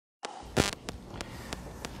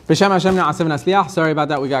Sorry about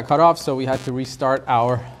that, we got cut off, so we had to restart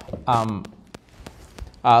our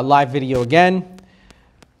live video again.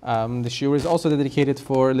 The shiur is also dedicated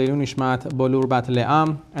for Leilu Nishmat Bolur Bat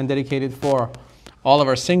Le'am, and dedicated for all of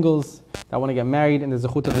our singles that want to get married in the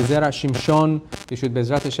zechut of the Zera Shimshon. They should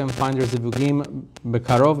Bezrat Hashem find their zivugim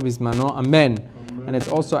bekarov bizmano. Amen. And it's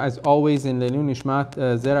also, as always, in Leilu Nishmat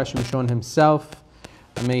Zera Shimshon himself.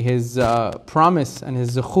 May his promise and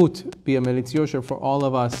his zechut be a melitz yosher for all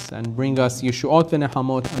of us and bring us yeshuot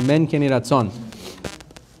v'nehamot. Amen keni ratzon.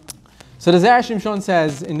 So the Zera Shimshon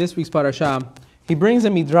says in this week's Parasha, he brings a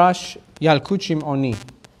midrash Yalkut Oni.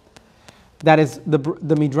 That is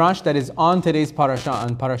the midrash that is on today's Parasha,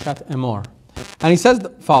 on Parashat Emor. And he says the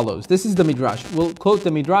follows. This is the midrash. We'll quote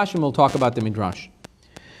the midrash and we'll talk about the midrash.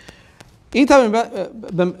 It says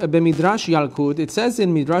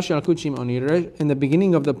in Midrash Yalkut Shimoni, in the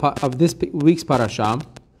beginning of this week's parasha,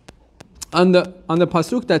 on the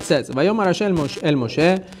pasuk that says, "Vayomar Hashem el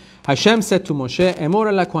Moshe, Hashem said to Moshe, Emor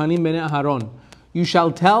el kohanim bnei Aharon, you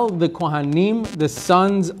shall tell the kohanim, the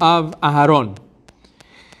sons of Aharon."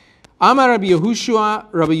 Amar Rabbi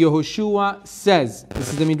Yehoshua says,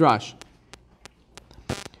 this is the midrash.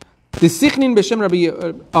 The Sichnin b'shem Rabbi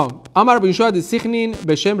Amar Rabbi Yehoshua the Sichnin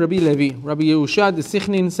b'shem Rabbi Levi. Rabbi Yehoshua the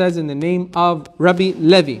Sichnin says in the name of Rabbi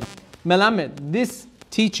Levi. Melamed, this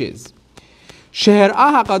teaches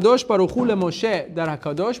Sheher'ah HaKadosh Baruch Hu leMoshe, that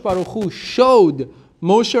HaKadosh Baruch Hu showed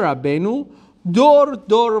Moshe Rabenu dor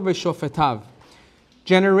v'shofetav,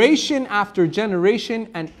 generation after generation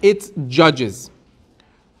and its judges.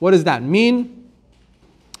 What does that mean?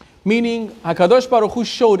 Meaning, HaKadosh Baruch Hu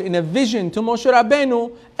showed in a vision to Moshe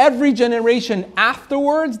Rabenu every generation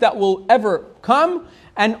afterwards that will ever come,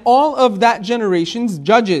 and all of that generation's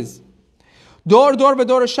judges. Dor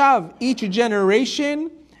v'dor shav, each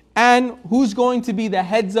generation, and who's going to be the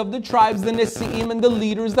heads of the tribes, the Nesi'im and the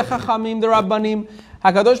leaders, the Chachamim, the Rabbanim.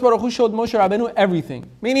 HaKadosh Baruch Hu showed Moshe Rabenu everything.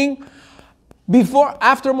 Meaning, before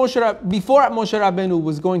Moshe Rabenu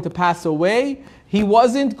was going to pass away, he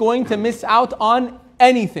wasn't going to miss out on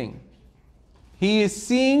anything. He is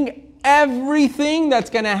seeing everything that's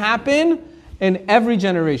going to happen in every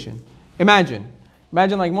generation. Imagine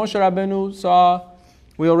like Moshe Rabenu saw,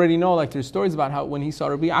 we already know, like there's stories about how when he saw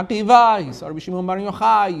Rabbi Akiva, he saw Rabbi Shimon Bar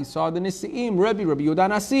Yochai, he saw the Nesi'im, Rabbi Yehuda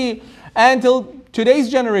Nasi, until today's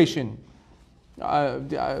generation.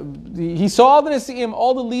 He saw the Nesi'im,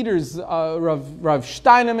 all the leaders, Rav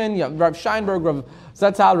Steinemann, Rav Steinberg, Rav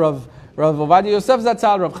Zatzal, Rav Ovadia Yosef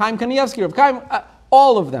Zatzal, Rav Chaim Kanievsky, Rav Chaim,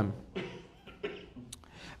 all of them.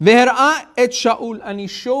 Ve'her'a et Shaul, and he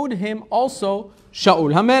showed him also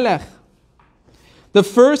Shaul HaMelech, the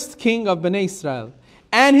first king of Bnei Israel,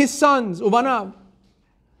 and his sons, Ubanav,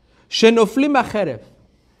 Shenoflim B'cherev.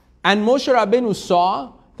 And Moshe Rabenu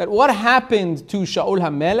saw that what happened to Shaul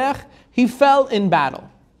HaMelech, he fell in battle.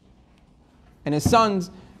 And his sons,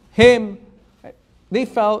 they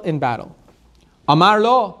fell in battle. Amar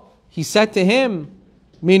lo, he said to him,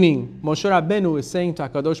 meaning Moshe Rabenu is saying to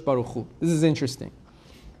HaKadosh Baruch Hu. This is interesting.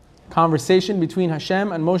 Conversation between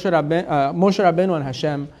Hashem and Moshe Rabenu and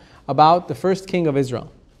Hashem about the first king of Israel.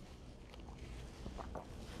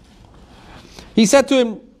 He said to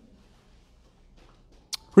him,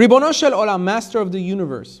 Ribono shel olam, master of the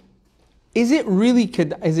universe, is it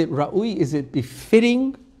ra'ui, is it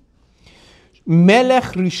befitting,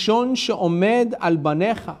 melech rishon she'omed al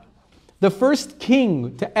banecha, the first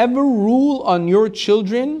king to ever rule on your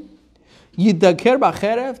children, yidaker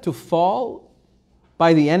b'cherev, to fall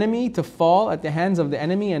by the enemy, to fall at the hands of the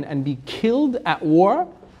enemy and be killed at war?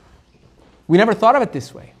 We never thought of it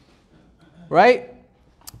this way, right?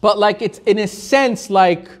 But like it's in a sense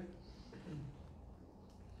like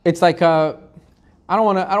it's like a, I don't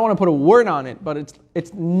want to put a word on it, but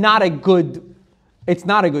it's not a good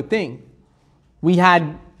thing. We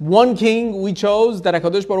had one king we chose, that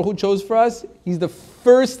HaKadosh Baruch Hu chose for us. He's the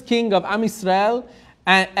first king of Am Yisrael.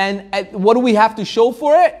 And what do we have to show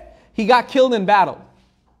for it? He got killed in battle.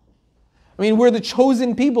 I mean, we're the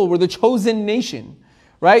chosen people. We're the chosen nation,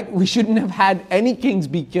 right? We shouldn't have had any kings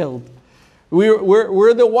be killed.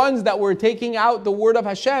 We're the ones that were taking out the word of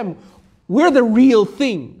Hashem. We're the real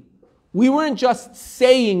thing. We weren't just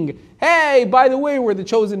saying, hey, by the way, we're the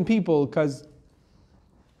chosen people because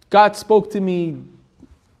God spoke to me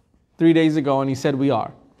 3 days ago and he said we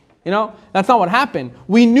are. You know, that's not what happened.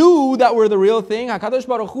 We knew that we're the real thing. HaKadosh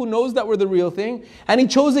Baruch Hu knows that we're the real thing. And he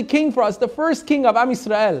chose a king for us, the first king of Am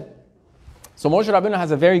Yisrael. So Moshe Rabbeinu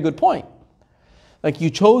has a very good point. Like, you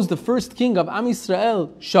chose the first king of Am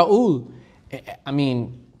Yisrael, Shaul. I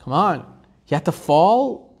mean, come on. You had to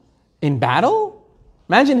fall in battle?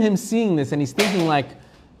 Imagine him seeing this and he's thinking like,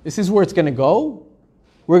 this is where it's going to go?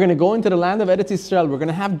 We're going to go into the land of Eretz Yisrael. We're going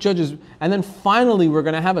to have judges. And then finally, we're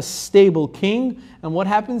going to have a stable king. And what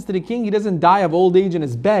happens to the king? He doesn't die of old age in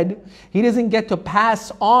his bed. He doesn't get to pass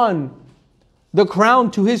on the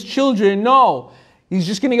crown to his children. No, he's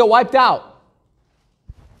just going to get wiped out.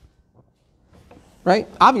 Right?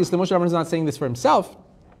 Obviously, Moshe Rabbeinu is not saying this for himself.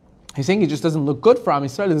 He's saying it just doesn't look good for Am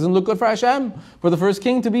Yisrael. It doesn't look good for Hashem, for the first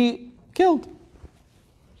king to be killed.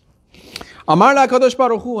 Amar la HaKadosh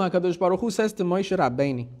Baruch Hu. HaKadosh Baruch Hu says to Moshe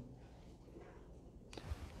Rabbeinu.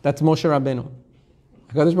 That's Moshe Rabbeinu.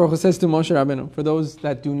 HaKadosh Baruch Hu says to Moshe Rabbeinu, for those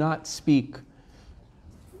that do not speak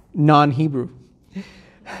non-Hebrew.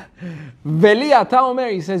 Veli ata omer,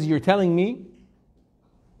 he says, you're telling me.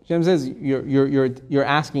 Hashem says, you're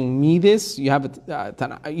asking me this. You have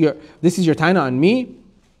this is your taina on me.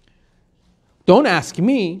 Don't ask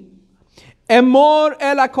me. Emor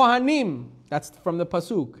el kohanim. That's from the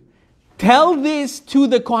pasuk. Tell this to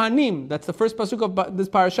the kohanim. That's the first pasuk of this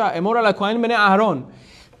parasha. Emor el kohanim bnei Aharon.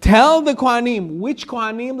 Tell the kohanim. Which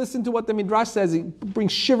kohanim? Listen to what the midrash says. It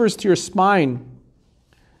brings shivers to your spine.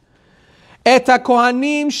 Et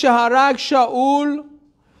kohanim sheharag Shaul.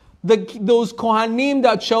 Those kohanim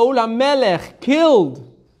that Shaul HaMelech killed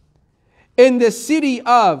in the city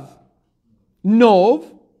of Nov.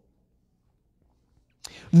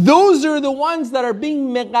 Those are the ones that are being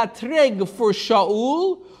megatreg for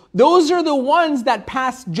Shaul. Those are the ones that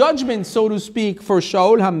pass judgment, so to speak, for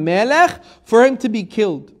Shaul HaMelech, for him to be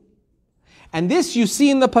killed. And this you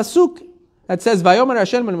see in the pasuk that says, Vayomer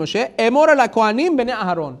Hashem el Moshe, Emor ala kohanim bnei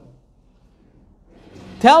Aharon.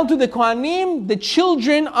 Tell to the kohanim, the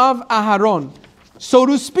children of Aharon. So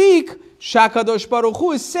to speak, Shakadosh Baruch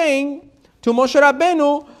Hu is saying to Moshe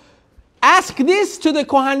Rabbeinu, ask this to the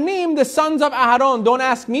kohanim, the sons of Aharon. Don't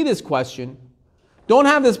ask me this question. Don't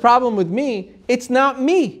have this problem with me. It's not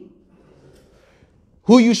me.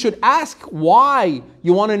 Who you should ask why.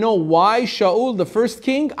 You want to know why Shaul, the first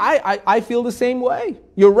king? I feel the same way.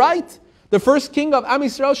 You're right. The first king of Am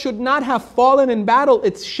Yisrael should not have fallen in battle.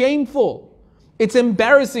 It's shameful. It's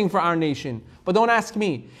embarrassing for our nation. But don't ask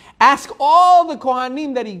me. Ask all the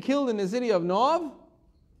kohanim that he killed in the city of Nov.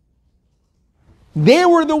 They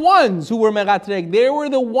were the ones who were megatreg. They were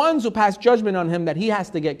the ones who passed judgment on him that he has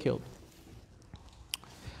to get killed.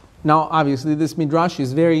 Now, obviously, this midrash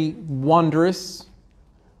is very wondrous.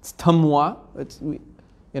 It's tamwa.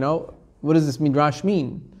 What does this midrash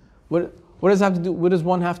mean? What does it have to do? What does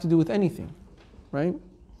one have to do with anything, right?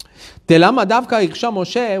 Why is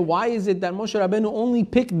it that Moshe Rabbeinu only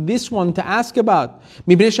picked this one to ask about?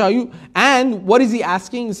 And what is he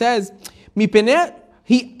asking? He says,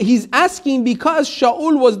 he's asking because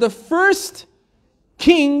Shaul was the first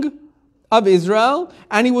king of Israel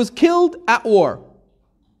and he was killed at war.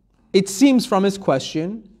 It seems from his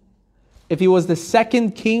question, if he was the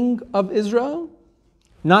second king of Israel,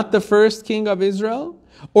 not the first king of Israel,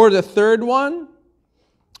 or the third one,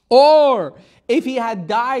 or if he had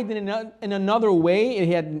died in another way,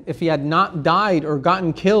 if he had not died or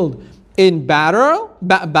gotten killed in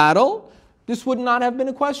battle, this would not have been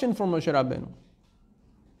a question for Moshe Rabbeinu.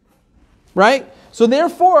 Right? So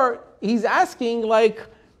therefore, he's asking,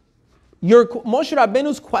 your Moshe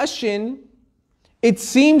Rabbeinu's question, it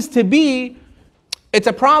seems to be, it's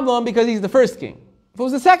a problem because he's the first king. If it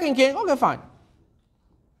was the second king, okay, fine.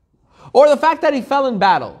 Or the fact that he fell in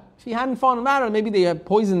battle. If he hadn't fallen in battle, maybe they had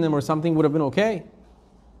poisoned him or something, would have been okay.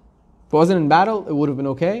 If it wasn't in battle, it would have been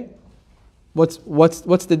okay. What's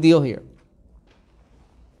the deal here?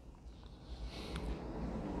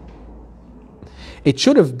 It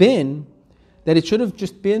should have been that it should have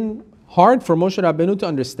just been hard for Moshe Rabbeinu to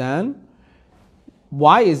understand.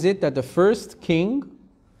 Why is it that the first king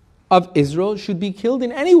of Israel should be killed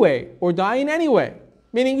in any way or die in any way?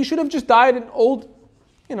 Meaning he should have just died in old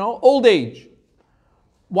age.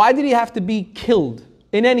 Why did he have to be killed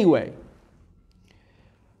in any way?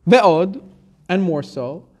 Ve'od, and more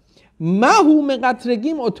so, mahu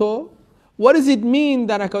megatregim oto. What does it mean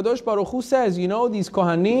that HaKadosh Baruch Hu says, these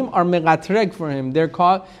kohanim are megatreg for him?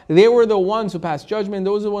 They were the ones who passed judgment.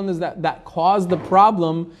 Those are the ones that caused the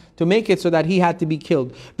problem to make it so that he had to be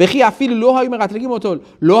killed. It's a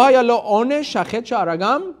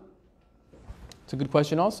good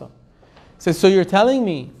question also. It says, so you're telling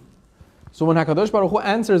me, so when HaKadosh Baruch Hu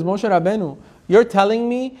answers Moshe Rabbeinu, you're telling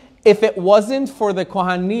me if it wasn't for the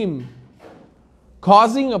kohanim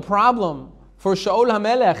causing a problem for Shaul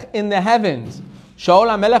HaMelech in the heavens, Shaul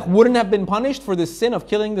HaMelech wouldn't have been punished for the sin of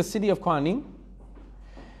killing the city of kohanim?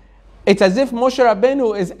 It's as if Moshe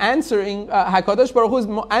Rabbeinu is answering, HaKadosh Baruch Hu is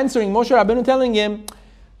answering Moshe Rabbeinu, telling him,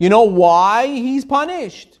 you know why he's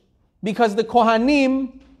punished? Because the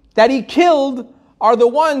kohanim that he killed are the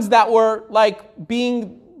ones that were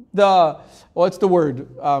being what's the word?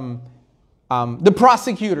 The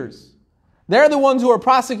prosecutors. They're the ones who are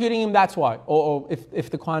prosecuting him. That's why. If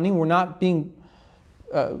the Kohanim were not being,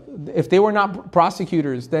 if they were not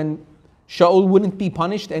prosecutors, then Shaul wouldn't be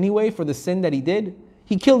punished anyway for the sin that he did.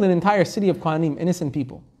 He killed an entire city of Kohanim, innocent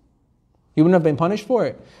people. He wouldn't have been punished for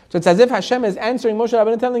it. So it's as if Hashem is answering Moshe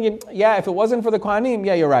Rabbeinu, telling him, yeah, if it wasn't for the Kohanim,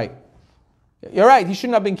 yeah, you're right. You're right, he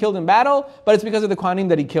shouldn't have been killed in battle, but it's because of the Kohanim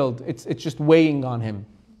that he killed. It's just weighing on him.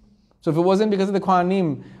 So if it wasn't because of the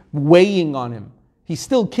Kohanim weighing on him, he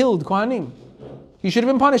still killed Kohanim. He should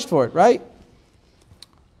have been punished for it, right?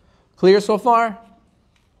 Clear so far?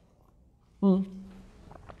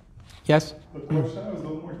 Yes? The question is a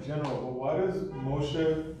little more general, but why does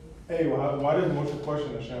Moshe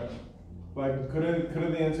question Hashem? Like, couldn't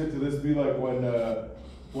the answer to this be like when back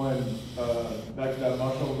to that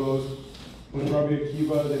mashal goes, when Rabbi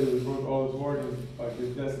Akiva, that he was broke all his word, and like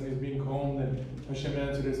his destiny is being combed, and Hashem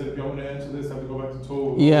answered, he said, if you want to answer this, I have to go back to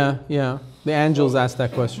Torah. Yeah. The angels asked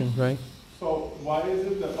that question, right? So why is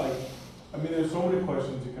it that, like, I mean, there's so many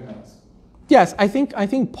questions you can ask. Yes, I think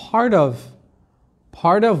part of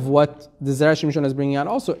what the Zera Shimshon is bringing out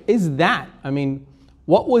also is that, I mean,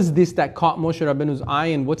 what was this that caught Moshe Rabbeinu's eye,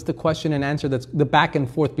 and what's the question and answer that's the back and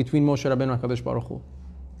forth between Moshe Rabbeinu and HaKadosh Baruch Hu?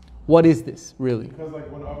 What is this, really? Because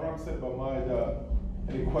like when Abraham said,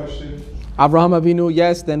 any question? Abraham Avinu,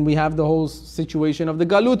 yes, then we have the whole situation of the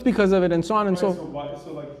Galut because of it, and so on and so. So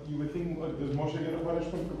like, you would think, does Moshe get a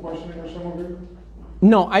punishment for questioning Hashem over here?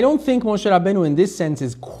 No, I don't think Moshe Rabbeinu in this sense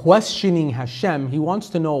is questioning Hashem. He wants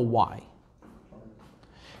to know why.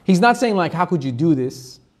 He's not saying like, how could you do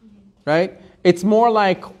this? Right? It's more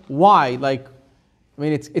like, why? Like, I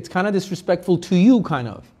mean, it's kind of disrespectful to you, kind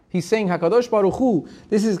of. He's saying, HaKadosh Baruch Hu,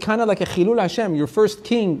 this is kind of like a Chilul Hashem. Your first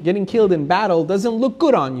king getting killed in battle doesn't look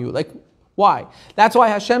good on you. Like, why? That's why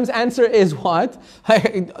Hashem's answer is what?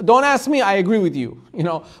 Don't ask me, I agree with you.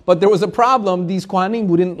 But there was a problem, these Kohanim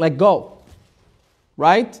wouldn't let go.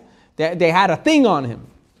 Right? They had a thing on him.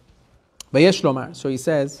 Vayesh Lomar. So he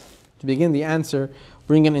says, to begin the answer,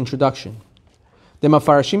 bring an introduction. The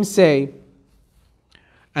Mafarashim say,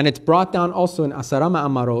 and it's brought down also in Asara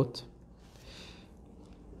Ma'amarot,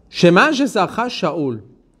 Shema Shezacha Shaul,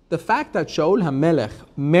 the fact that Shaul HaMelech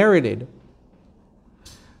merited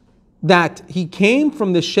that he came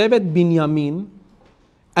from the Shevet Binyamin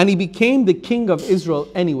and he became the king of Israel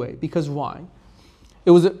anyway. Because why?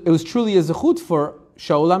 It was truly a zechut for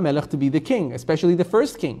Shaul HaMelech to be the king, especially the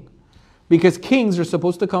first king. Because kings are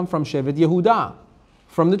supposed to come from Shevet Yehuda,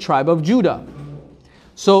 from the tribe of Judah.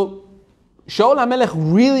 So Shaul HaMelech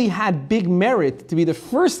really had big merit to be the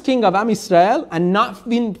first king of Am Yisrael and not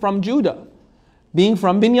being from Judah, being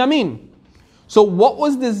from Binyamin. So what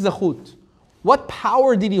was this zechut? What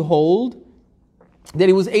power did he hold that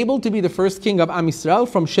he was able to be the first king of Am Yisrael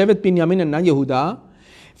from Shevet Binyamin and not Yehuda,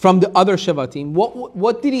 from the other Shevatim?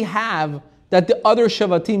 What did he have that the other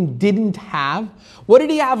Shevatim didn't have? What did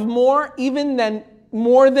he have more than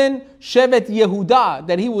Shevet Yehuda,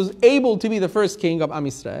 that he was able to be the first king of Am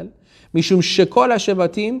Yisrael? Mishum shekol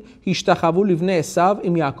ha-shevatim hishtachavu livnei Esav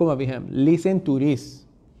im Yaakov avihem. Listen to this.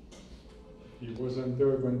 He wasn't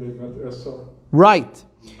there when they met Esav. Right.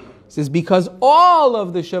 It says, because all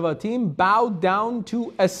of the Shevatim bowed down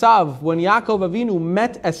to Esav. When Yaakov Avinu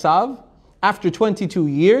met Esav, after 22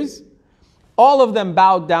 years, all of them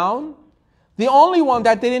bowed down. The only one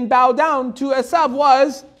that didn't bow down to Esav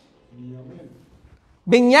was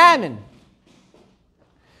Binyamin.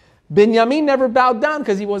 Binyamin never bowed down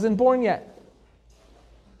because he wasn't born yet.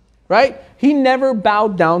 Right? He never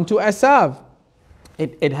bowed down to Esav.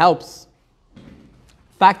 It helps.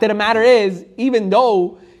 Fact of the matter is, even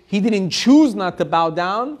though he didn't choose not to bow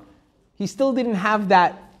down, he still didn't have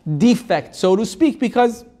that defect, so to speak,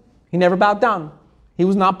 because he never bowed down. He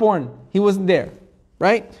was not born. He wasn't there.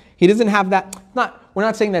 Right? He doesn't have that. We're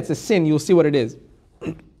not saying that's a sin. You'll see what it is.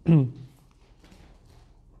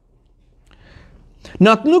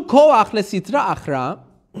 Natnu koach lesitra achra,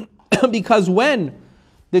 because when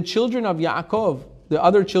the children of Yaakov, the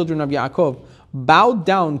other children of Yaakov, bowed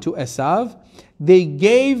down to Esav, they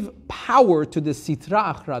gave power to the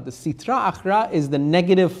sitra achra. The sitra achra is the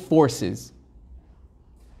negative forces,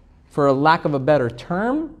 for a lack of a better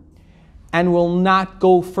term, and will not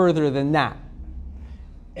go further than that.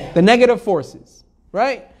 The negative forces,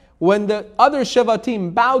 right? When the other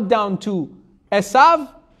Shevatim bowed down to Esav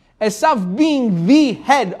being the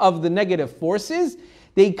head of the negative forces,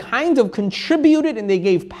 they kind of contributed and they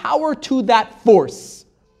gave power to that force.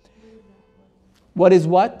 What is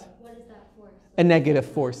what? What is that force? A negative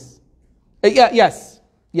force. Yes.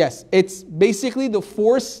 It's basically the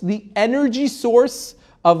force, the energy source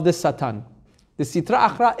of the Satan. The Sitra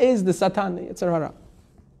Achra is the Satan, the Yetzer Hara.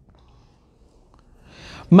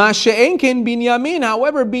 Masha'enken Binyamin,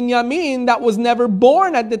 however, Binyamin, that was never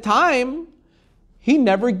born at the time, he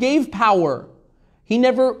never gave power. He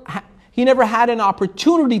never had an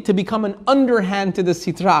opportunity to become an underhand to the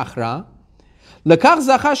Sitra Achra. Lekach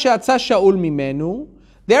zacha she'atza Shaul mimenu.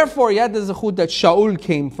 Therefore, he had the zechut that Shaul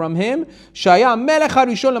came from him. Shaya melech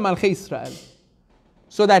harishon lemalchei Israel.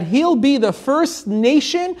 So that he'll be the first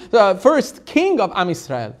nation, the first king of Am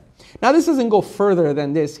Yisrael. Now, this doesn't go further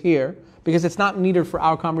than this here, because it's not needed for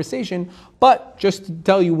our conversation, but just to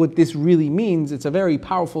tell you what this really means, it's a very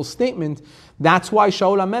powerful statement. That's why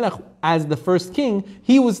Shaul HaMelech, as the first king,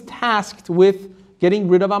 he was tasked with getting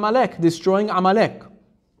rid of Amalek, destroying Amalek.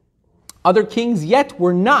 Other kings yet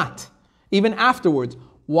were not, even afterwards.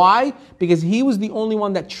 Why? Because he was the only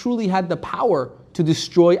one that truly had the power to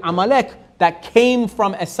destroy Amalek that came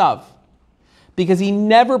from Esav. Because he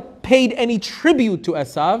never paid any tribute to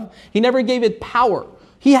Esav, he never gave it power.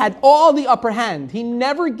 He had all the upper hand. He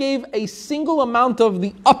never gave a single amount of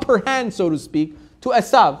the upper hand, so to speak, to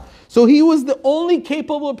Esav. So he was the only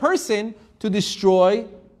capable person to destroy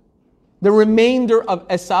the remainder of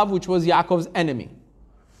Esav, which was Yaakov's enemy.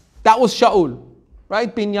 That was Shaul,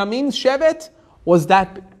 right? Binyamin's shevet was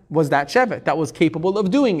that shevet that was capable of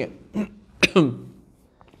doing it.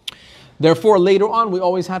 Therefore, later on, we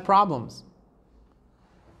always had problems.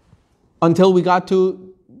 Until we got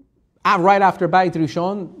to right after Beit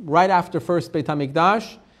Rishon, right after first Beit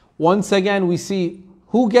HaMikdash, once again we see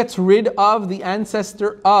who gets rid of the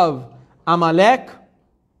ancestor of Amalek?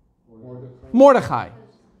 Mordechai.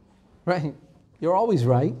 Right? You're always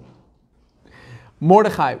right.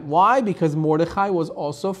 Mordechai. Why? Because Mordechai was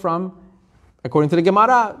also from, according to the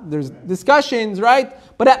Gemara, there's discussions, right?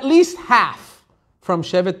 But at least half from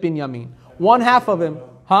Shevet Binyamin. One half of him.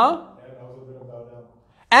 Huh?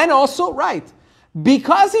 And also, right.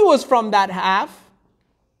 Because he was from that half,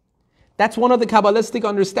 that's one of the Kabbalistic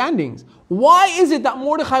understandings. Why is it that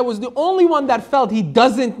Mordechai was the only one that felt he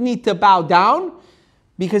doesn't need to bow down?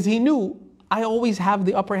 Because he knew, I always have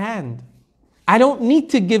the upper hand. I don't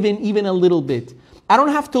need to give in even a little bit. I don't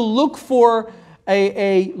have to look for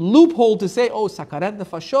a loophole to say, oh, Sakarat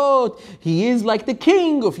Nefashot, he is like the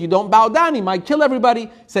king. If you don't bow down, he might kill everybody.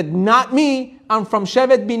 He said, not me. I'm from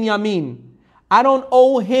Shevet Binyamin. I don't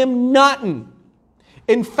owe him nothing.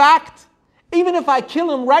 In fact, even if I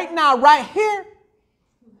kill him right now, right here,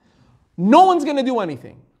 no one's going to do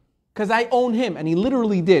anything because I own him. And he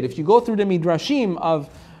literally did. If you go through the Midrashim of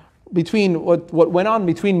between what went on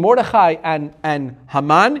between Mordechai and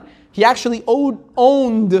Haman, he actually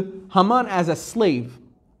owned Haman as a slave.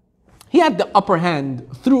 He had the upper hand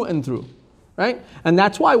through and through, right? And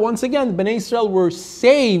that's why, once again, Bnei Israel were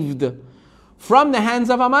saved from the hands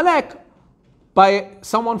of Amalek by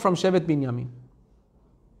someone from Shevet Binyamin.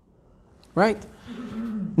 Right?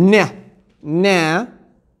 Nah.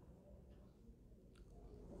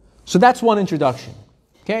 So that's one introduction.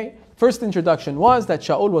 Okay? First introduction was that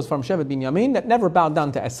Shaul was from Shevet Binyamin, that never bowed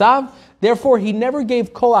down to Esav. Therefore, he never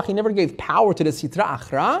gave koach, he never gave power to the Sitra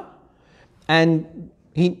Achra. And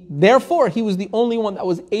therefore, he was the only one that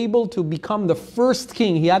was able to become the first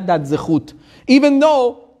king. He had that zechut. Even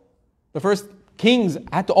though the first kings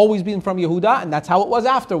had to always be from Yehuda, and that's how it was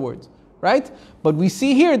afterwards. Right? But we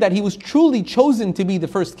see here that he was truly chosen to be the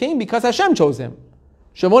first king because Hashem chose him.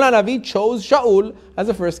 Shimon HaNavi chose Shaul as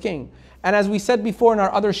the first king. And as we said before in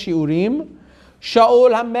our other shiurim,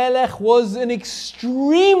 Shaul HaMelech was an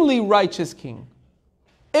extremely righteous king.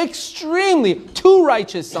 Extremely. Too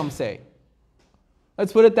righteous, some say.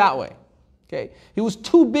 Let's put it that way. Okay? He was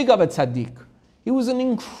too big of a tzaddik. He was an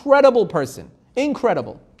incredible person.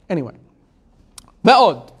 Incredible. Anyway.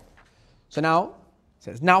 Ve'od. So now, it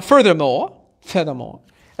says, now furthermore,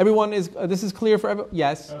 everyone is, this is clear for everyone?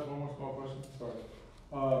 Yes? I have one more small question. Sorry.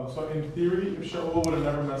 So in theory, if Shaul would have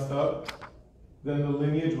never messed up, then the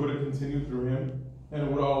lineage would have continued through him, and it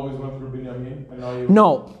would have always went through Binyamin? And now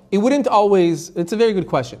no, it wouldn't always, it's a very good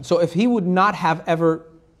question. So if he would not have ever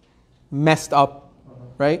messed up,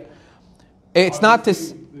 right? It's obviously not to...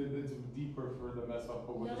 It's deeper for the mess up,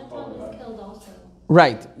 but we'll just call it that. Killed also.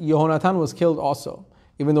 Right, Yehonatan was killed also,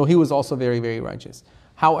 even though he was also very, very righteous.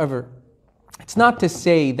 However, it's not to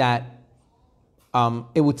say that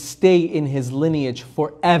it would stay in his lineage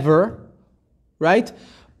forever, right?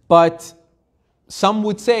 But some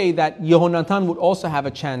would say that Yehonatan would also have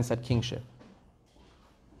a chance at kingship,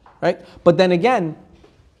 right? But then again,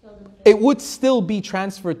 it would still be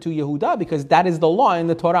transferred to Yehuda because that is the law in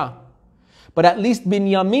the Torah. But at least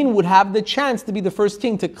Binyamin would have the chance to be the first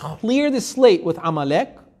king to clear the slate with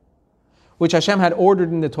Amalek, which Hashem had ordered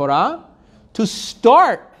in the Torah, to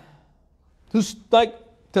start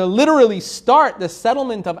to literally start the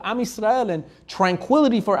settlement of Am Yisrael and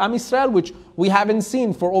tranquility for Am Yisrael, which we haven't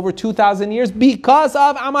seen for over 2,000 years because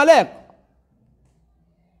of Amalek.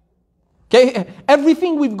 Okay,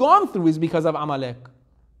 everything we've gone through is because of Amalek.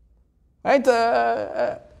 Right?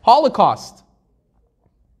 Holocaust.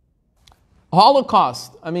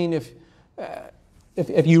 I mean,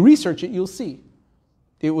 if you research it, you'll see.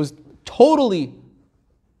 It was totally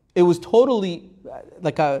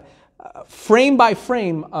like a frame by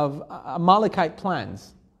frame of Amalekite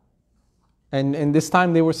plans, and this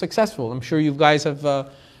time they were successful. I'm sure you guys have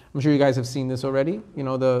seen this already. You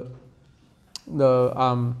know the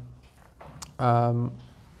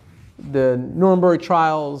Nuremberg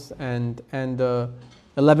trials and the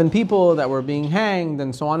 11 people that were being hanged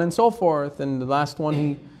and so on and so forth. And the last one,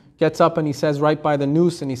 he gets up and he says right by the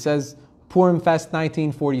noose and he says Purim Fest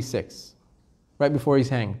 1946, right before he's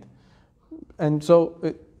hanged. And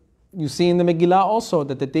so you see in the Megillah also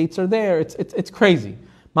that the dates are there. It's crazy.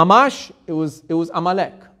 Mamash, it was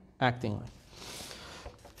Amalek acting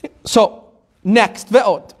like. So next,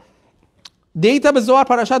 ve'ot. Data bezohar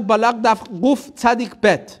Parashat Balak daf guf tzadik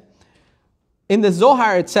bet. In the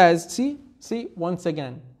Zohar it says, see, once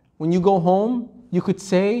again, when you go home, you could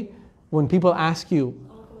say, when people ask you,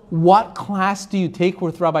 what class do you take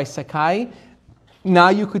with Rabbi Sakai? Now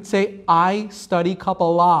you could say, I study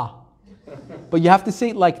Kabbalah. But you have to say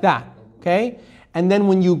it like that, okay? And then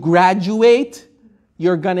when you graduate,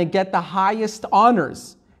 you're going to get the highest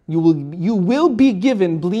honors. You will be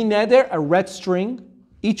given, bli neder, a red string,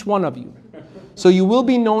 each one of you. So you will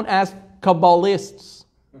be known as Kabbalists.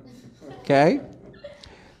 Okay?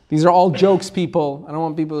 These are all jokes, people. I don't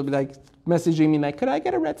want people to be like messaging me like, could I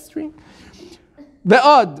get a red string?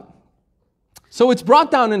 Ve'od. So it's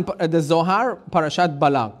brought down in the Zohar, Parashat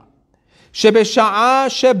Balak. Shebesha'a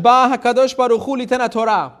sheba HaKadosh Baruch Hu liten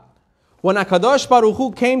Torah. When HaKadosh Baruch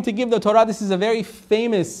Hu came to give the Torah, this is a very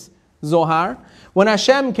famous Zohar. When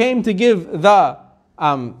Hashem came to give the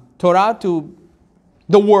Torah to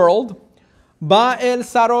the world, Ba'el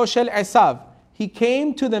Saro Shel Esav. He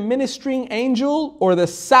came to the ministering angel or the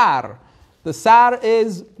Sar. The Sar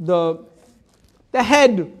is the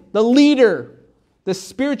head, the leader, the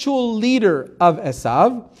spiritual leader of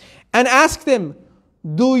Esav, and asked him,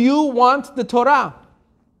 do you want the Torah?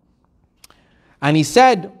 And he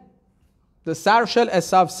said, the Sar Shel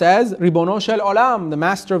Esav says, Ribono Shel Olam, the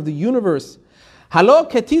master of the universe. Halo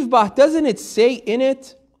ketiv bah, doesn't it say in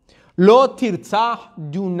it, Lo tirtzah,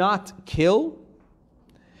 do not kill?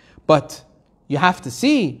 But you have to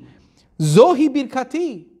see, Zohi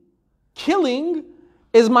birkati, killing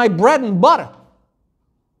is my bread and butter.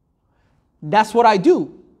 That's what I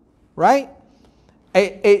do, right?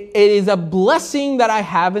 It is a blessing that I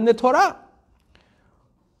have in the Torah.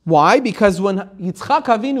 Why? Because when Yitzchak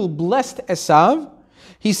Avinu blessed Esav,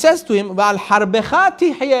 he says to him, V'al harbecha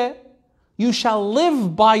tihyeh, you shall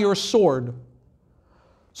live by your sword.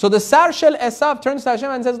 So the Sar Shel Esav turns to Hashem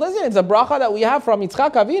and says, listen, it's a bracha that we have from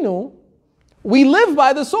Yitzchak Avinu. We live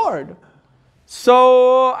by the sword.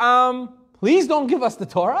 So please don't give us the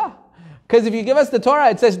Torah. Because if you give us the Torah,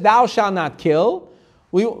 it says, thou shalt not kill.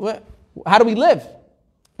 How do we live?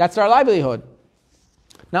 That's our livelihood.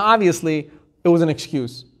 Now obviously, it was an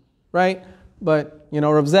excuse, right? But,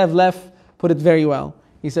 Rav Zev Leff put it very well.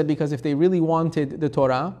 He said, because if they really wanted the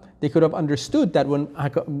Torah, they could have understood that when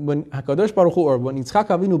HaKadosh Baruch Hu, or when Yitzchak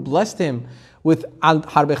Avinu blessed him with Al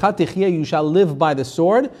Harbecha Tichye, you shall live by the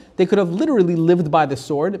sword, they could have literally lived by the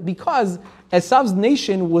sword because Esav's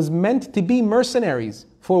nation was meant to be mercenaries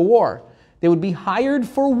for war. They would be hired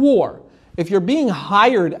for war. If you're being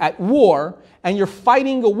hired at war and you're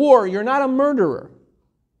fighting a war, you're not a murderer.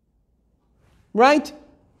 Right?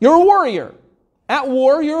 You're a warrior. At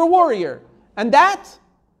war, you're a warrior. And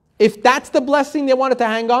if that's the blessing they wanted to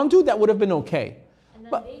hang on to, that would have been okay. And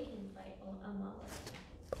then but, they can fight Amalek.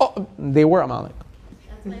 Oh, they were Amalek.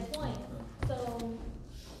 That's my point. So.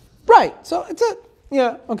 Right. So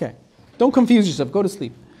okay. Don't confuse yourself. Go to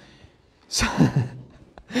sleep. So,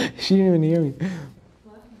 she didn't even hear me.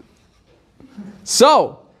 What?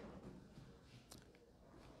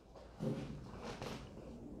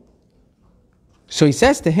 So he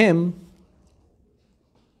says to him,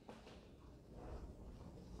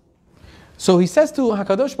 so he says to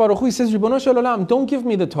HaKadosh Baruch Hu, he says, Ribono Shel Olam, don't give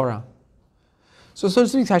me the Torah. So to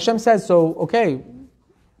speak, Hashem says, so, okay,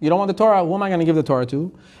 you don't want the Torah, who am I going to give the Torah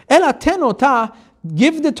to? Ela ten ota,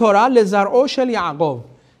 give the Torah lezar'o shel Yaakov.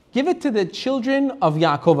 Give it to the children of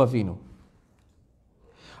Yaakov Avinu.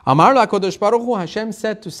 Amar HaKadosh Baruch Hu, Hashem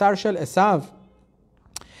said to Sar Shel Esav,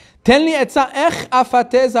 Ten li etza ech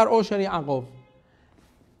afate zar'o shel Yaakov.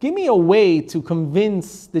 give me a way to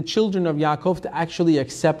convince the children of Yaakov to actually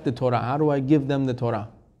accept the Torah. How do I give them the Torah?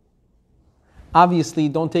 Obviously,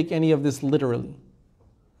 don't take any of this literally,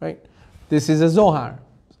 right? This is a Zohar,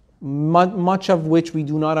 much of which we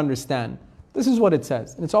do not understand. This is what it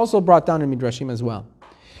says. And it's also brought down in Midrashim as well.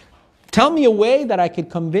 Tell me a way that I could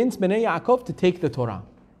convince Bnei Yaakov to take the Torah.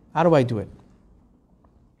 How do I do it?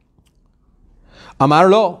 Amar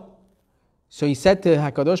lo. So he said to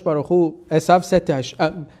HaKadosh Baruch Hu, Esav said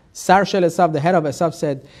to Sar Shel Esav, the head of Esav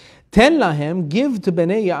said, Ten lahem, give to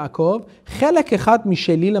Bnei Yaakov, chelek echad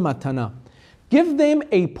misheli lematana. Give them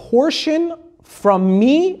a portion from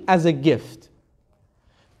me as a gift.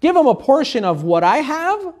 Give them a portion of what I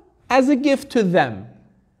have as a gift to them.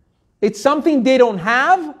 It's something they don't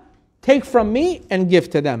have, take from me and give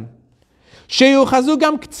to them. So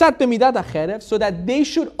that they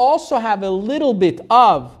should also have a little bit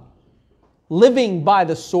of living by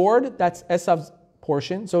the sword. That's Esav's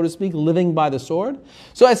portion, so to speak, living by the sword.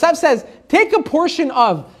 So Esav says, take a portion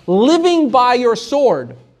of living by your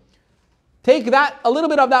sword. Take that, a little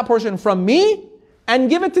bit of that portion from me and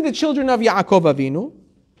give it to the children of Yaakov Avinu.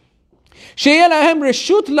 So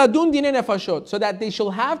that they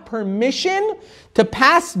shall have permission to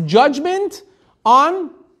pass judgment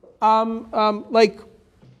on, like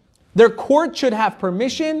their court should have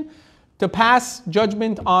permission to pass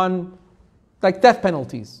judgment on, like, death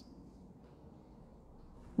penalties.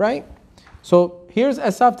 Right? So here's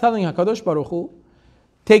Esav telling HaKadosh Baruch Hu,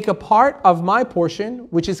 take a part of my portion,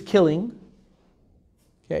 which is killing.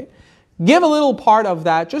 Okay? Give a little part of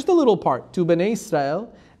that, just a little part, to Bnei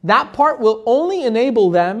Israel. That part will only enable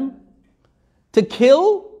them to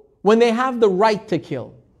kill when they have the right to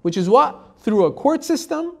kill. Which is what? Through a court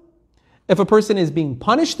system. If a person is being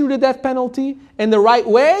punished through the death penalty in the right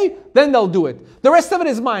way, then they'll do it. The rest of it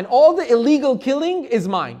is mine. All the illegal killing is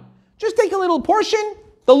mine. Just take a little portion,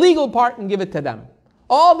 the legal part, and give it to them.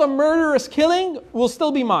 All the murderous killing will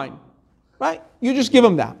still be mine. Right? You just give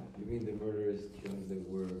them that. You mean the murderous killings that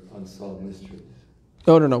were unsolved mysteries?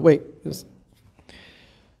 No, wait.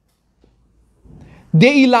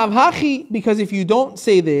 De'ilav hachi, because if you don't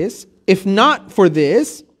say this, if not for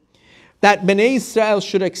this, that Bnei Israel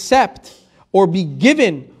should accept or be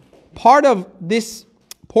given part of this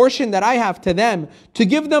portion that I have to them, to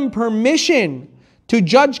give them permission to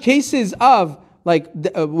judge cases of, like,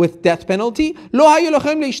 with death penalty.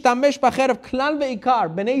 Bnei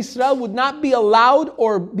Israel would not be allowed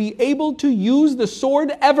or be able to use the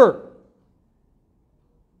sword ever.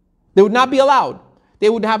 They would not be allowed. They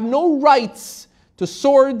would have no rights to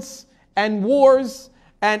swords and wars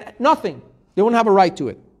and nothing. They wouldn't have a right to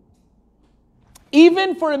it.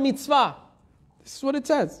 Even for a mitzvah. This is what it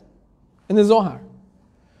says in the Zohar.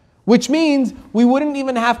 Which means we wouldn't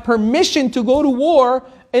even have permission to go to war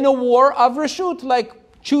in a war of reshut, like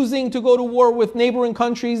choosing to go to war with neighboring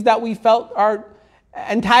countries that we felt are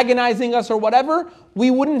antagonizing us or whatever. We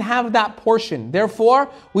wouldn't have that portion. Therefore,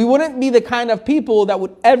 we wouldn't be the kind of people that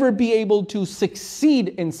would ever be able to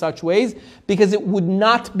succeed in such ways, because it would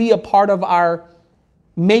not be a part of our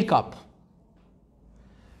makeup.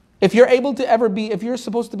 If you're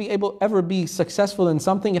supposed to be able ever be successful in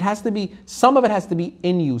something, some of it has to be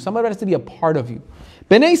in you. Some of it has to be a part of you.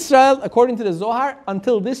 Bnei Israel, according to the Zohar,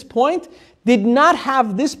 until this point, did not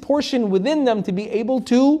have this portion within them to be able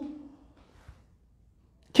to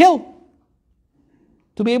kill.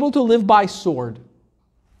 To be able to live by sword.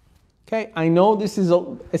 Okay, I know this is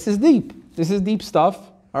deep. This is deep stuff.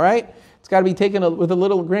 All right, it's got to be taken with a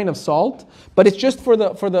little grain of salt, but it's just for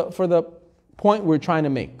the point we're trying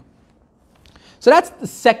to make. So that's the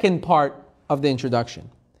second part of the introduction.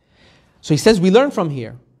 So he says, we learn from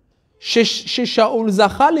here. Shaul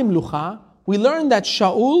zachalim lucha. We learn that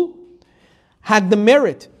Shaul had the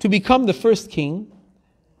merit to become the first king.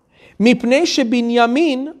 Mipnei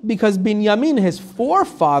sheBinyamin, because Binyamin, his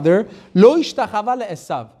forefather, lo ishtachava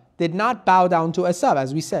leEsav, did not bow down to Esav,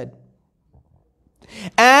 as we said.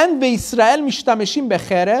 And beIsrael mishtameshim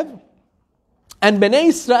becherev, and Bnei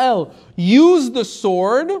Israel used the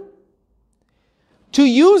sword to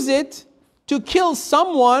use it to kill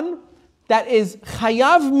someone that is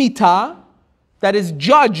chayav mita, that is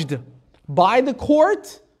judged by the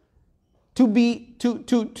court to be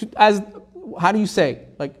as, how do you say,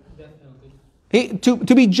 like,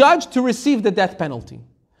 to be judged to receive the death penalty.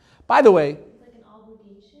 By the way, It's like an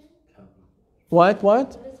obligation. what?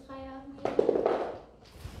 What is chayav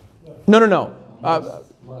mean? No.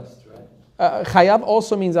 Must, right? Chayav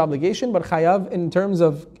also means obligation, but chayav in terms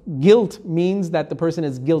of guilt means that the person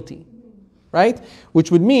is guilty, right? Which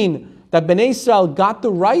would mean that Bnei Israel got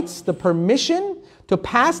the rights, the permission to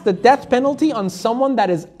pass the death penalty on someone that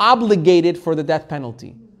is obligated for the death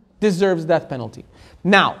penalty. deserves death penalty.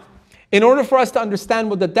 Now, in order for us to understand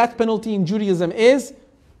what the death penalty in Judaism is,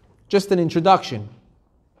 just an introduction.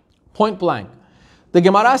 Point blank. The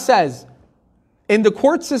Gemara says, in the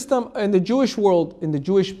court system, in the Jewish world, during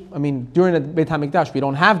the Beit HaMikdash, we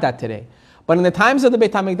don't have that today. But in the times of the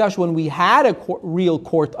Beit HaMikdash, when we had a real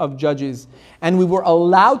court of judges, and we were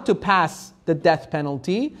allowed to pass the death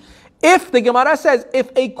penalty, if the Gemara says, if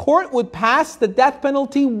a court would pass the death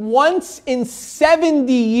penalty once in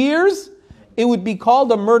 70 years, it would be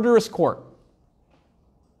called a murderous court.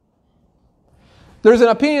 There's an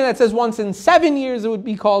opinion that says once in 7 years it would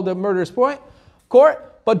be called a murderous court,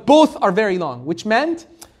 but both are very long, which meant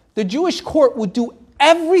the Jewish court would do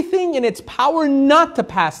everything in its power not to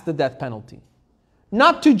pass the death penalty,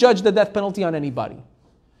 not to judge the death penalty on anybody.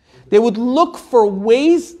 They would look for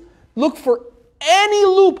any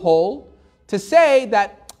loophole to say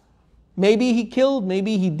that maybe he killed,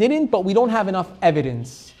 maybe he didn't, but we don't have enough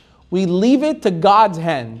evidence. We leave it to God's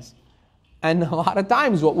hands. And a lot of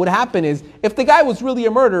times what would happen is, if the guy was really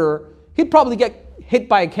a murderer, he'd probably get hit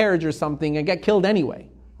by a carriage or something and get killed anyway,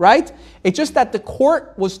 right? It's just that the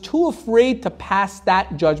court was too afraid to pass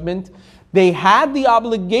that judgment. They had the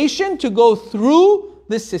obligation to go through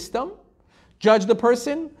the system, judge the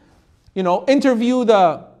person, interview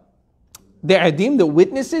the edim, the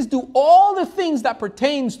witnesses, do all the things that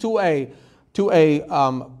pertains to a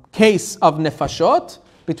case of nefashot,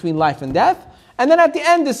 between life and death, and then at the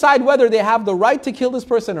end decide whether they have the right to kill this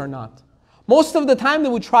person or not. Most of the time they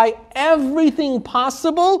would try everything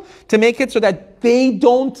possible to make it so that they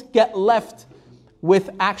don't get left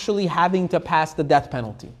with actually having to pass the death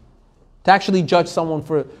penalty, to actually judge someone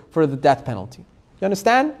for the death penalty. You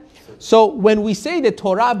understand? So when we say that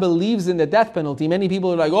Torah believes in the death penalty, many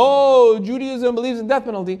people are like, oh, Judaism believes in death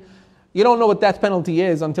penalty. You don't know what death penalty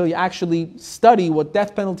is until you actually study what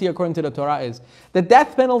death penalty according to the Torah is. The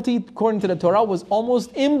death penalty according to the Torah was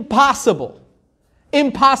almost impossible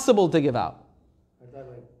to give out. I thought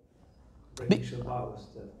breaking Shabbat was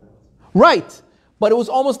death penalty. Right, but it was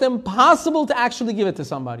almost impossible to actually give it to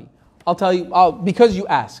somebody. I'll tell you, because you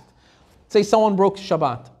asked. Say someone broke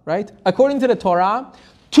Shabbat, right? According to the Torah,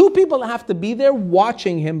 2 people have to be there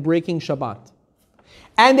watching him breaking Shabbat.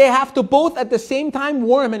 And they have to both at the same time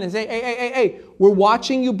warn him and say, hey, we're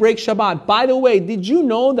watching you break Shabbat. By the way, did you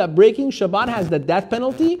know that breaking Shabbat has the death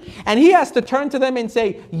penalty? And he has to turn to them and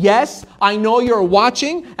say, yes, I know you're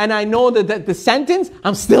watching, and I know that the sentence,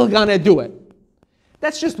 I'm still gonna do it.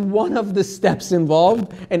 That's just one of the steps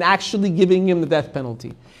involved in actually giving him the death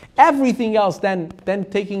penalty. Everything else, then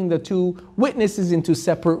taking the 2 witnesses into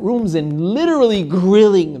separate rooms and literally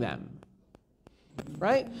grilling them.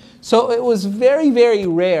 Right? So it was very, very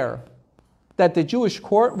rare that the Jewish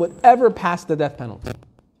court would ever pass the death penalty. Do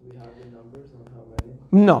we have the numbers on how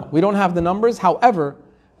many? No, we don't have the numbers. However,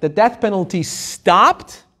 the death penalty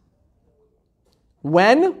stopped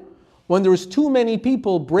when there was too many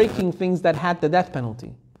people breaking things that had the death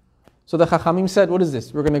penalty. So the Chachamim said, what is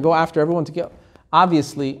this? We're going to go after everyone to kill.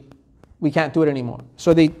 Obviously, we can't do it anymore.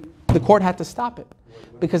 So the court had to stop it.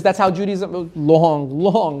 Because that's how Judaism,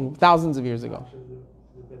 long, thousands of years ago.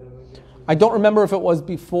 I don't remember if it was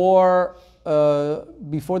before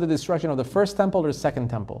the destruction of the first temple or the second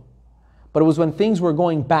temple. But it was when things were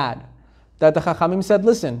going bad that the Chachamim said,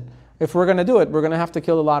 listen, if we're going to do it, we're going to have to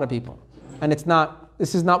kill a lot of people. And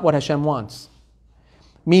this is not what Hashem wants.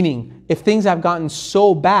 Meaning, if things have gotten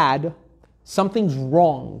so bad, something's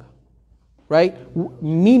wrong. Right?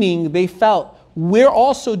 Meaning, they felt, we're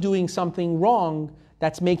also doing something wrong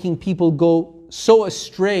that's making people go so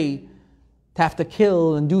astray to have to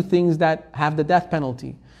kill and do things that have the death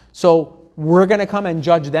penalty. So we're going to come and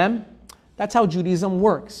judge them. That's how Judaism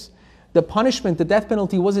works. The punishment, the death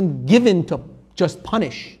penalty, wasn't given to just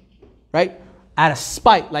punish, right? Out of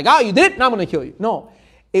spite, like, you did it, now I'm going to kill you. No,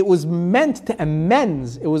 it was meant to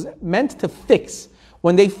amends. It was meant to fix.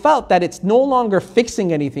 When they felt that it's no longer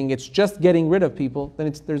fixing anything, it's just getting rid of people,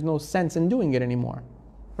 then there's no sense in doing it anymore,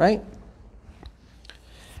 right?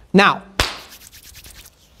 Now,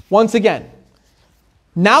 once again,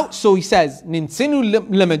 so he says, Nimtzinu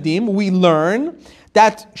lemedim, we learn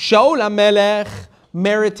that Shaul HaMelech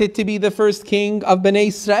merited to be the first king of Bnei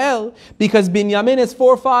Israel because Binyamin, his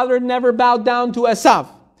forefather, never bowed down to Esav.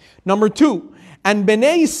 Number 2, and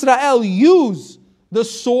Bnei Israel use the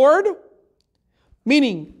sword,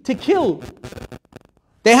 meaning to kill.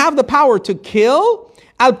 They have the power to kill,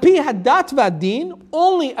 al pi hadat vadin,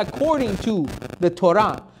 only according to the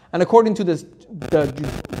Torah and according to the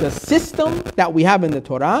system that we have in the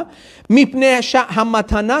Torah.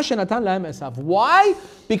 Why?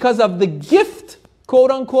 Because of the gift,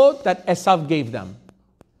 quote unquote, that Esav gave them.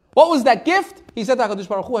 What was that gift? He said to HaKadosh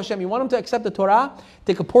Baruch Hu, Hashem, you want them to accept the Torah?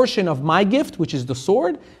 Take a portion of my gift, which is the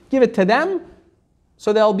sword, give it to them,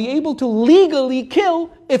 so they'll be able to legally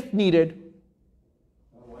kill if needed.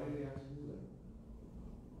 Why did he have to do that?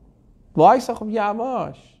 Why Sachav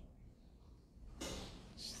Yavash?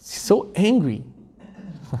 So angry.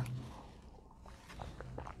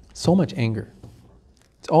 So much anger.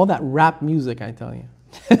 It's all that rap music, I tell you.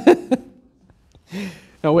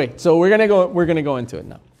 No, wait. So we're gonna go into it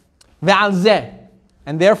now. Ve'al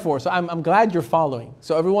and therefore, so I'm glad you're following.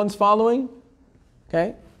 So everyone's following,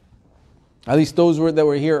 okay? At least those that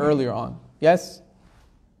were here earlier on. Yes?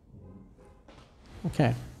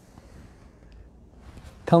 Okay.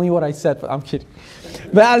 Tell me what I said, but I'm kidding.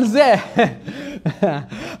 Ve'al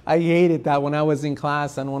I hated that when I was in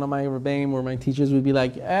class and one of my Rabbeim or my teachers would be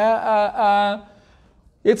like,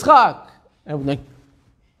 Yitzchak. And I'm like,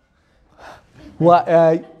 what?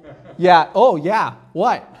 Yeah. Oh, yeah.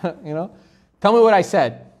 What? You know? Tell me what I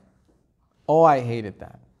said. Oh, I hated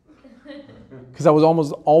that. Because I was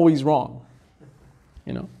almost always wrong.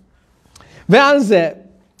 You know?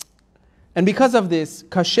 And because of this,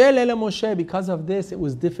 Moshe, because of this, it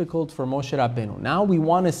was difficult for Moshe Rabenu. Now we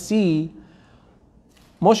want to see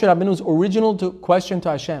Moshe Rabenu's original question to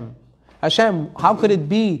Hashem. Hashem, how could it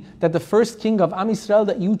be that the first king of Am Yisrael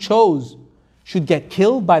that you chose should get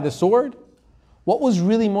killed by the sword? What was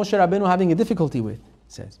really Moshe Rabenu having a difficulty with? It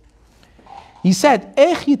says. He said,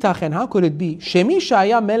 how could it be? Shemi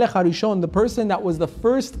Shaya Melech Harishon, the person that was the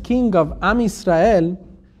first king of Am Yisrael,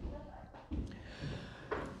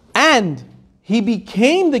 and he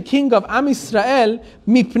became the king of Am Yisrael,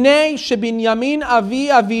 mipnei shebinyamin avi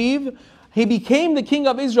aviv, he became the king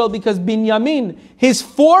of Israel because Binyamin, his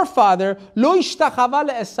forefather, lo ishtachava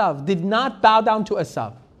le'esav, did not bow down to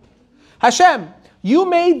Esav. Hashem, you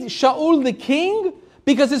made Shaul the king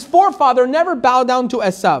because his forefather never bowed down to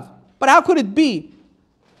Esav. But how could it be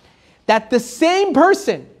that the same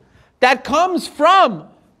person that comes from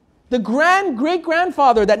the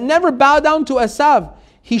great-grandfather that never bowed down to Esav,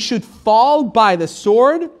 he should fall by the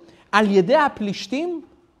sword, al yedei ha-Pelishtim,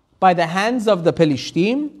 by the hands of the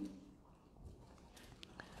Pelishtim?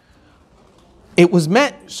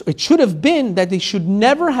 It should have been that they should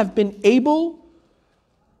never have been able.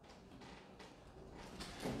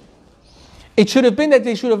 It should have been that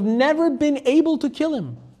they should have never been able to kill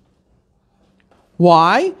him.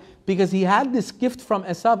 Why? Because he had this gift from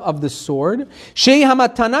Esav of the sword. Because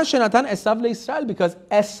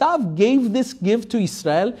Esav gave this gift to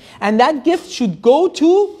Israel, and that gift should go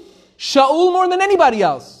to Shaul more than anybody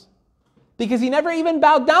else. Because he never even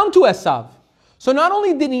bowed down to Esav. So not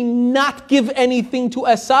only did he not give anything to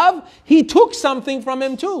Esav, he took something from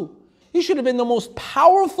him too. He should have been the most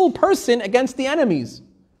powerful person against the enemies.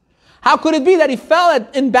 How could it be that he fell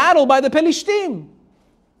in battle by the Pelishtim?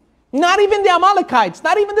 Not even the Amalekites,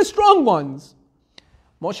 not even the strong ones.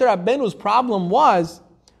 Moshe Rabenu's problem was,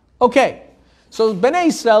 okay, so Bnei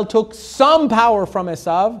Israel took some power from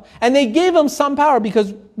Esav, and they gave him some power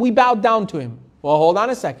because we bowed down to him. Well, hold on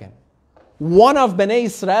a second. One of Bnei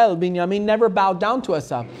Israel, Binyamin, never bowed down to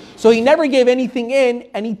Esav. So he never gave anything in,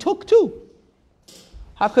 and he took too.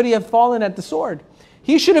 How could he have fallen at the sword?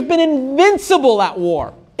 He should have been invincible at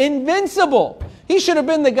war. Invincible. He should have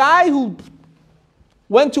been the guy who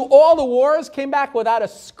went to all the wars, came back without a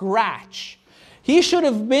scratch. He should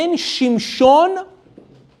have been Shimshon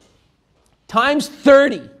times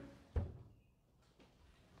 30.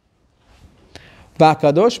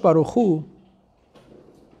 V'akadosh Baruch Hu,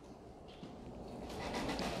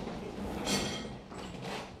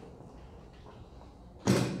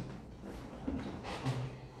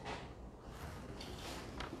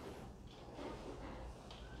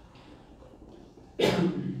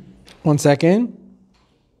 one second.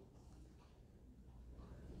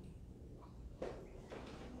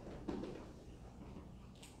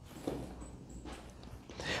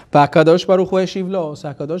 V'akadosh Baruch Hu eshiv lo.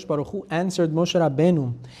 So HaKadosh Baruch Hu answered Moshe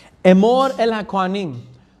Rabenu, Emor el ha-Kohanim.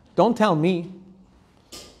 Don't tell me.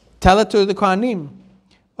 Tell it to the Kohanim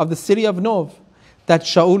of the city of Nov that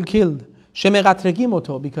Shaul killed. Shemeratregim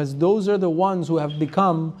oto, because those are the ones who have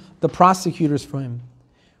become the prosecutors for him.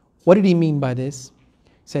 What did he mean by this?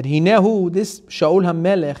 He said, Hinehu, this Shaul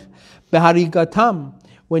HaMelech, beharigatam,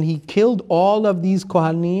 when he killed all of these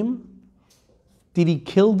Kohanim, did he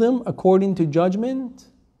kill them according to judgment?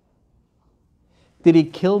 Did he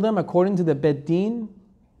kill them according to the Bet Din?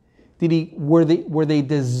 Were they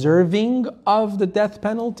deserving of the death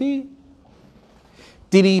penalty?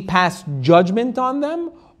 Did he pass judgment on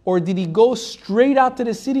them? Or did he go straight out to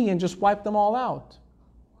the city and just wipe them all out?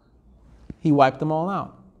 He wiped them all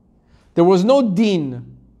out. There was no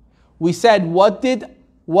din. We said, what did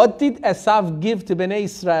What did Esav give to Bnei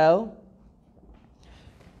Israel?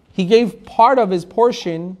 He gave part of his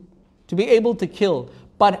portion to be able to kill.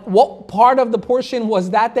 But what part of the portion was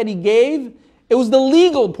that he gave? It was the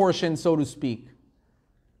legal portion, so to speak.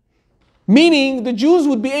 Meaning the Jews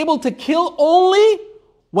would be able to kill only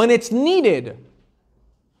when it's needed,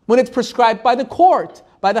 when it's prescribed by the court,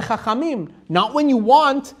 by the Chachamim. Not when you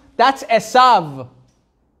want. That's Esav.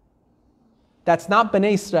 That's not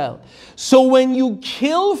Bnei Israel. So when you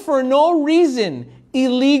kill for no reason,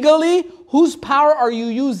 illegally, whose power are you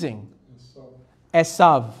using?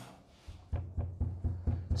 Esav.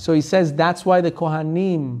 So he says that's why the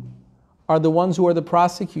Kohanim are the ones who are the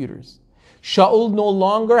prosecutors. Shaul no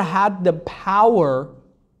longer had the power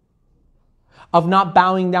of not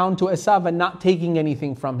bowing down to Esav and not taking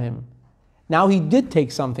anything from him. Now he did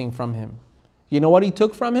take something from him. You know what he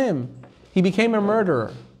took from him? He became a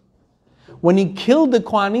murderer. When he killed the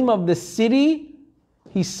Kohanim of the city,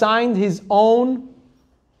 he signed his own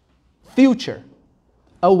future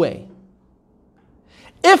away.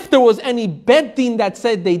 If there was any Beit Din that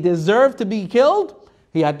said they deserved to be killed,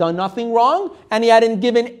 he had done nothing wrong and he hadn't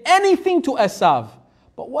given anything to Esav.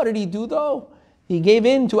 But what did he do though? He gave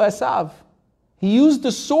in to Esav. He used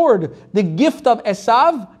the sword, the gift of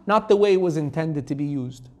Esav, not the way it was intended to be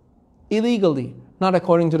used. Illegally, not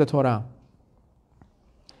according to the Torah.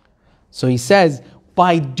 So he says,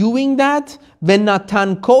 by doing that,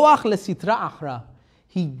 v'natan koach lesitra achra,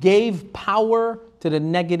 he gave power to the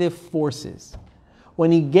negative forces.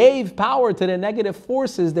 When he gave power to the negative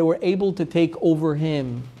forces, they were able to take over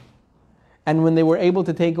him. And when they were able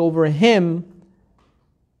to take over him,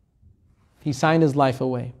 he signed his life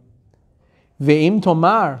away. Ve'im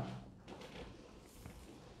tomar,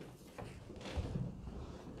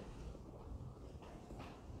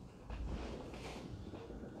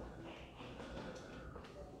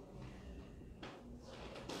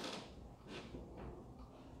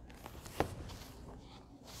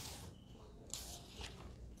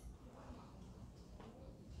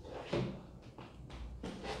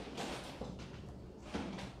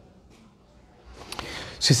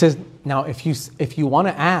 she says, now if you want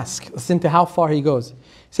to ask, listen to how far he goes. He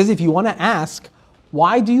says, if you want to ask,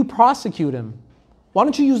 why do you prosecute him? Why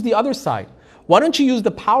don't you use the other side? Why don't you use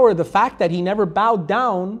the power, the fact that he never bowed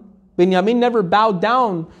down, Binyamin never bowed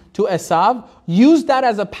down to Esav, use that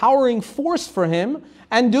as a powering force for him,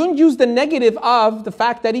 and don't use the negative of the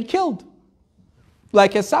fact that he killed,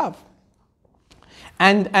 like Esav.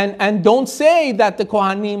 And don't say that the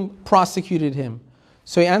Kohanim prosecuted him.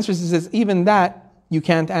 So he answers, he says, even that, you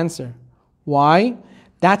can't answer. Why?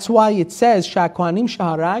 That's why it says, Kohanim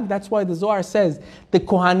shaharag, that's why the Zohar says, the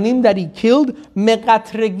Kohanim that he killed,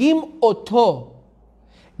 meqatregim oto.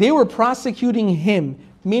 They were prosecuting him.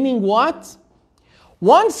 Meaning what?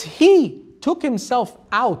 Once he took himself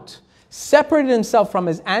out, separated himself from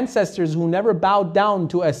his ancestors who never bowed down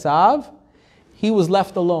to Esav, he was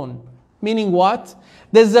left alone. Meaning what?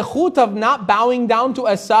 The zechut of not bowing down to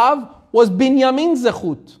Esav was Binyamin's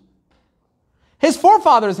zechut. His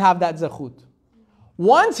forefathers have that zechut.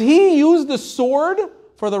 Once he used the sword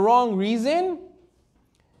for the wrong reason,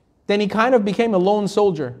 then he kind of became a lone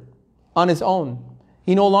soldier on his own.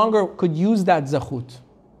 He no longer could use that zechut.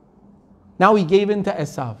 Now he gave in to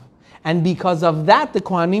Esav. And because of that, the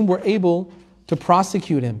Kohanim were able to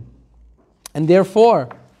prosecute him. And therefore,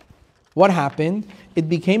 what happened? It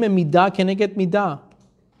became a midah keneged midah.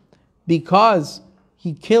 Because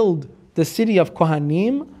he killed the city of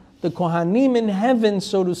Kohanim, the Kohanim in heaven,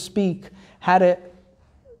 so to speak, had a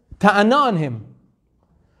ta'ana on him.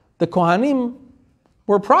 The Kohanim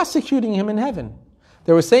were prosecuting him in heaven.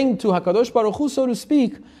 They were saying to HaKadosh Baruch Hu, so to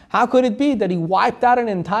speak, how could it be that he wiped out an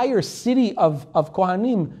entire city of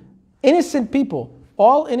Kohanim, innocent people,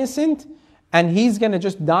 all innocent, and he's going to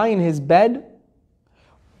just die in his bed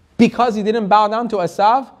because he didn't bow down to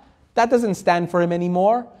Esav? That doesn't stand for him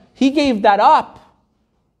anymore. He gave that up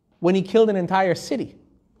when he killed an entire city.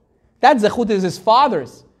 That zechut is his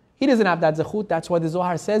father's. He doesn't have that zechut. That's why the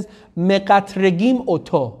Zohar says, meqatregim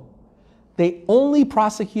oto. They only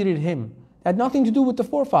prosecuted him. It had nothing to do with the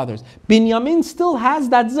forefathers. Binyamin still has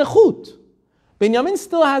that zechut. Binyamin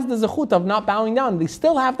still has the zechut of not bowing down. They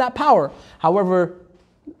still have that power. However,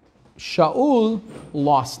 Shaul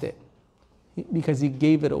lost it because he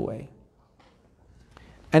gave it away.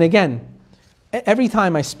 And again, every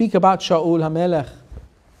time I speak about Shaul HaMelech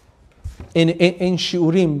in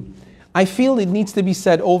Shiurim, I feel it needs to be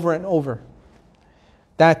said over and over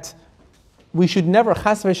that we should never,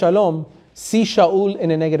 chas v'shalom, see Shaul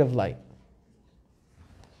in a negative light.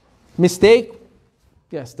 Mistake,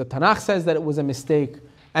 yes, the Tanakh says that it was a mistake,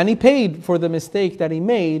 and he paid for the mistake that he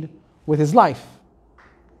made with his life.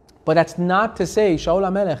 But that's not to say, Shaul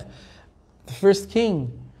HaMelech, the first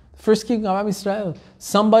king of Am Yisrael,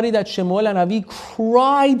 somebody that Shemuel HaNavi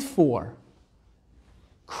cried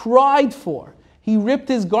for. He ripped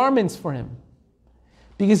his garments for him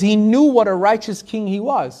because he knew what a righteous king he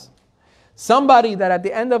was. Somebody that at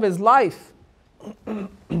the end of his life,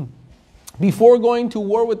 before going to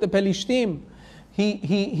war with the Pelishtim,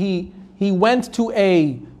 he went to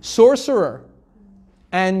a sorcerer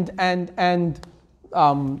and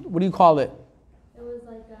what do you call it? It was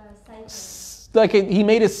like a He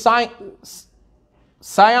made a seance.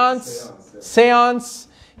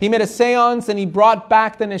 He made a seance and he brought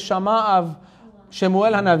back the neshama of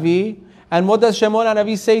Shemuel HaNavi. And what does Shemuel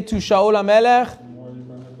HaNavi say to Shaul HaMelech?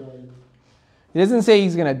 He doesn't say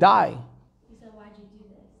he's going to die. He said, why'd you do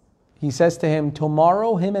this? He says to him,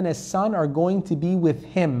 tomorrow him and his son are going to be with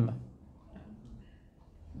him.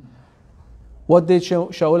 What did Shaul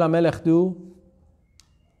HaMelech do?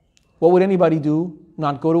 What would anybody do?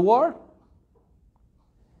 Not go to war?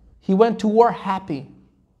 He went to war happy.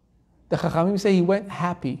 The Chachamim say he went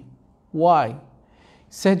happy. Why? He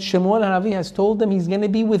said Shemuel HaNavi has told him he's going to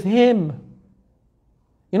be with him.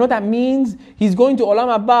 You know what that means? He's going to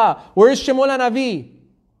Olam Haba. Where is Shemuel HaNavi?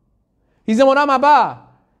 He's in Olam Haba.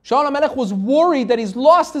 Shaul HaMelech was worried that he's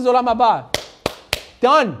lost his Olam Haba.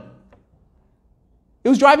 Done. It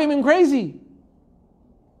was driving him crazy.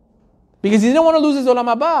 Because he didn't want to lose his Olam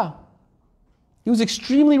Haba. He was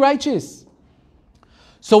extremely righteous.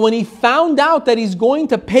 So when he found out that he's going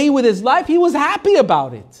to pay with his life, he was happy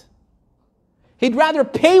about it. He'd rather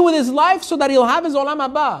pay with his life so that he'll have his Olam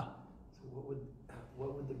Haba. So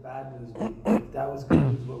what would the bad news be? If that was good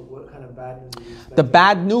news, what kind of bad news would you expect? The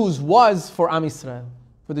bad news was for Am Yisrael,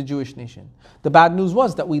 for the Jewish nation. The bad news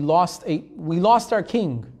was that we lost our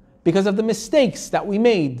king because of the mistakes that we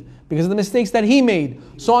made, because of the mistakes that he made,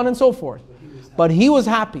 so on and so forth. But he was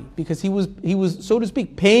happy because he was, so to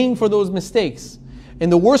speak, paying for those mistakes in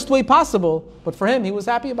the worst way possible. But for him, he was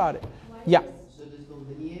happy about it. Yeah. So does the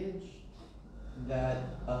lineage that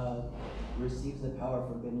receives the power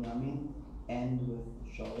from Benjamin end with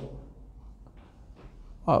Shaul?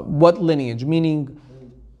 What lineage? Meaning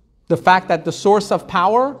the fact that the source of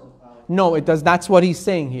power? No, it does. That's what he's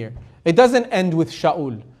saying here. It doesn't end with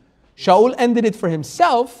Shaul. Shaul ended it for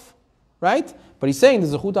himself, right? But he's saying the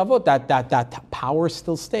Zechut Avot, that power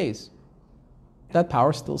still stays. That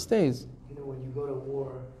power still stays. You know, when you go to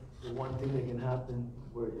war, the one thing that can happen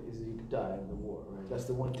is you could die in the war, right? That's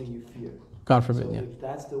the one thing you fear. God forbid, So yeah. if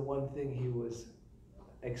that's the one thing he was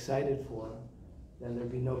excited for, then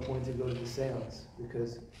there'd be no point to go to the seance,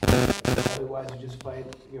 because otherwise you just fight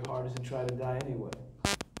your hardest and try to die anyway.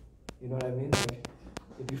 You know what I mean? Like,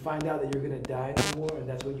 if you find out that you're going to die in the war and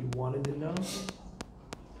that's what you wanted to know,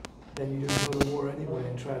 then you just go to war anyway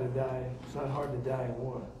and try to die. It's not hard to die in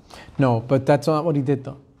war. No, but that's not what he did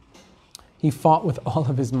though. He fought with all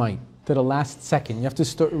of his might to the last second. You have to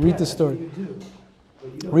read the story. That's what you do.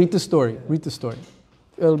 But you don't Read the story. Read the story.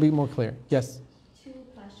 It'll be more clear. Yes. 2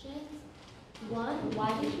 questions. 1,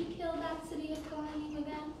 why did he kill that city of Kohanim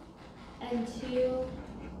again? And 2,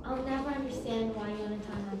 I'll never understand why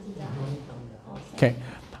Yonatan had to die. Also. Okay.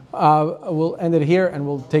 We'll end it here and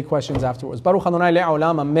we'll take questions afterwards. Baruch Adonai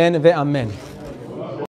le'olam, amen ve'amen.